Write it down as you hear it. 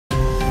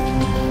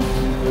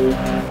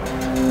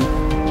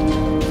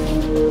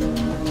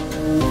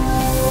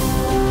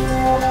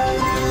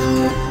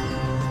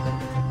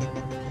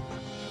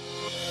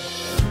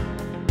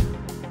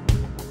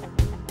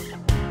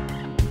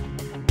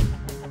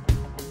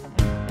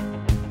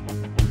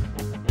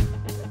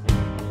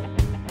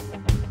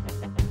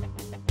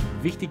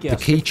The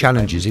key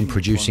challenges in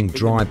producing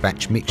dry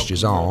batch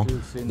mixtures are,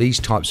 these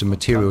types of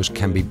materials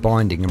can be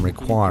binding and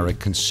require a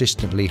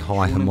consistently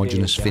high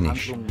homogeneous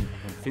finish.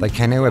 They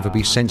can, however,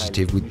 be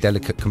sensitive with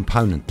delicate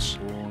components.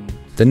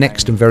 The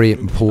next and very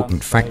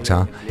important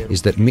factor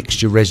is that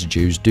mixture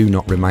residues do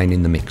not remain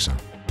in the mixer.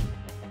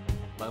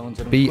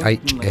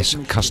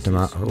 BHS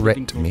customer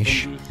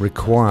Rethmisch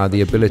require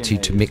the ability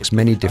to mix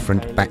many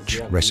different batch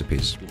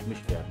recipes.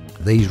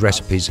 These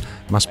recipes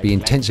must be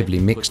intensively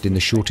mixed in the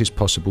shortest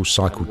possible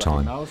cycle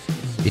time.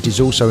 It is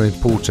also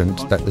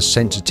important that the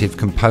sensitive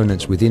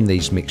components within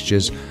these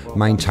mixtures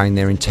maintain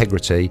their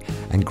integrity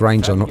and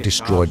grains are not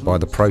destroyed by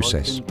the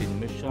process.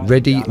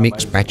 Ready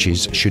mixed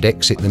batches should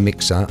exit the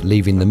mixer,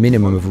 leaving the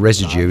minimum of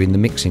residue in the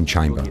mixing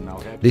chamber.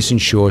 This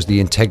ensures the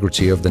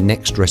integrity of the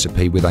next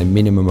recipe with a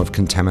minimum of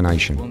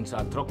contamination.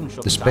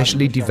 The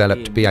specially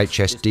developed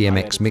BHS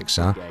DMX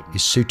mixer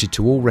is suited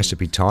to all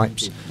recipe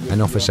types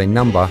and offers a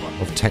number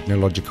of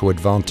technological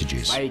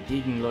advantages.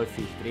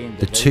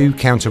 The two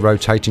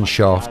counter-rotating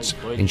shafts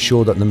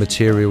ensure that the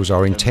materials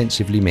are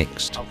intensively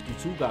mixed.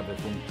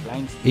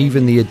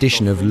 Even the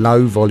addition of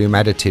low-volume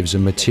additives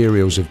and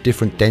materials of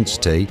different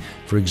density,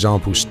 for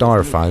example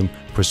styrofoam,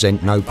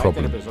 present no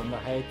problem.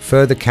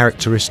 Further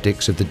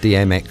characteristics of the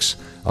DMX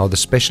are the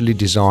specially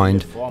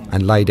designed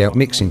and laid out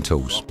mixing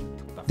tools.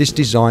 This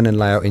design and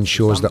layout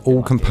ensures that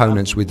all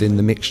components within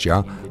the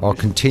mixture are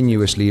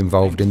continuously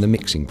involved in the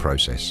mixing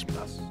process.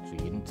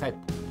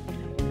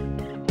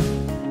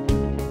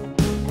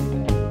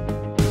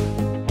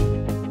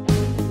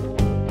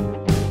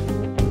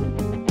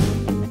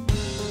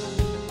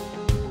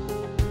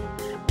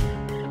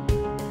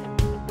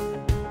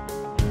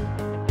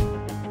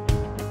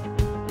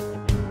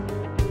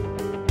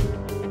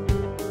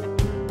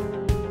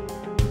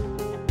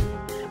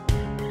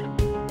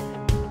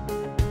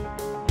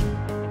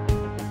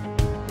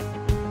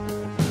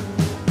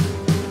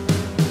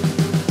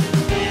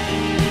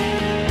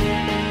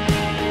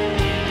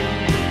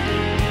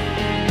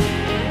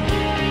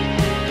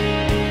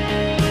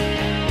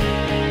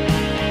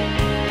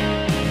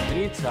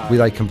 With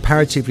a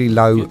comparatively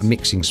low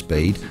mixing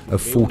speed of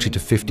 40 to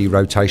 50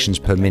 rotations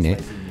per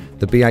minute,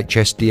 the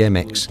BHS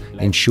DMX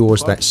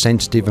ensures that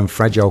sensitive and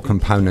fragile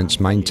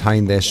components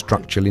maintain their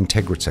structural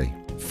integrity.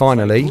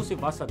 Finally,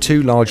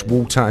 two large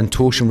water and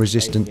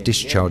torsion-resistant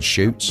discharge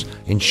chutes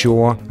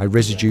ensure a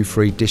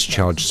residue-free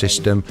discharge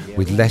system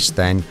with less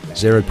than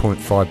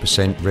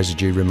 0.5%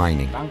 residue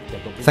remaining.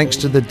 Thanks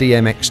to the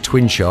DMX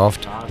twin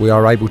shaft, we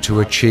are able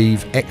to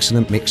achieve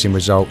excellent mixing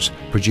results,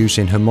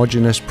 producing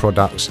homogeneous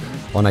products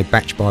on a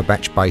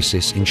batch-by-batch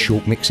basis in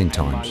short mixing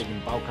times.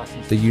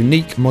 The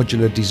unique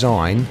modular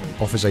design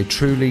offers a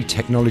truly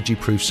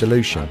technology-proof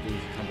solution.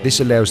 This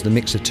allows the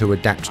mixer to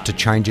adapt to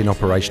changing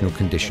operational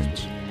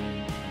conditions.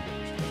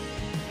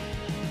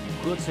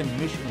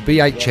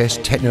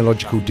 BHS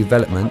technological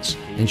developments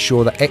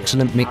ensure that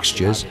excellent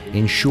mixtures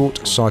in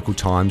short cycle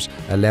times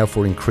allow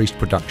for increased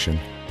production.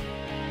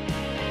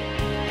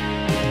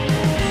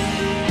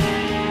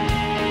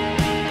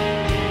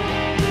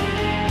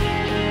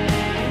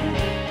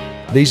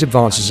 These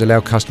advances allow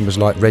customers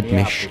like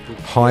Rethmisch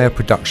higher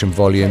production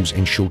volumes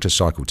in shorter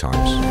cycle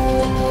times.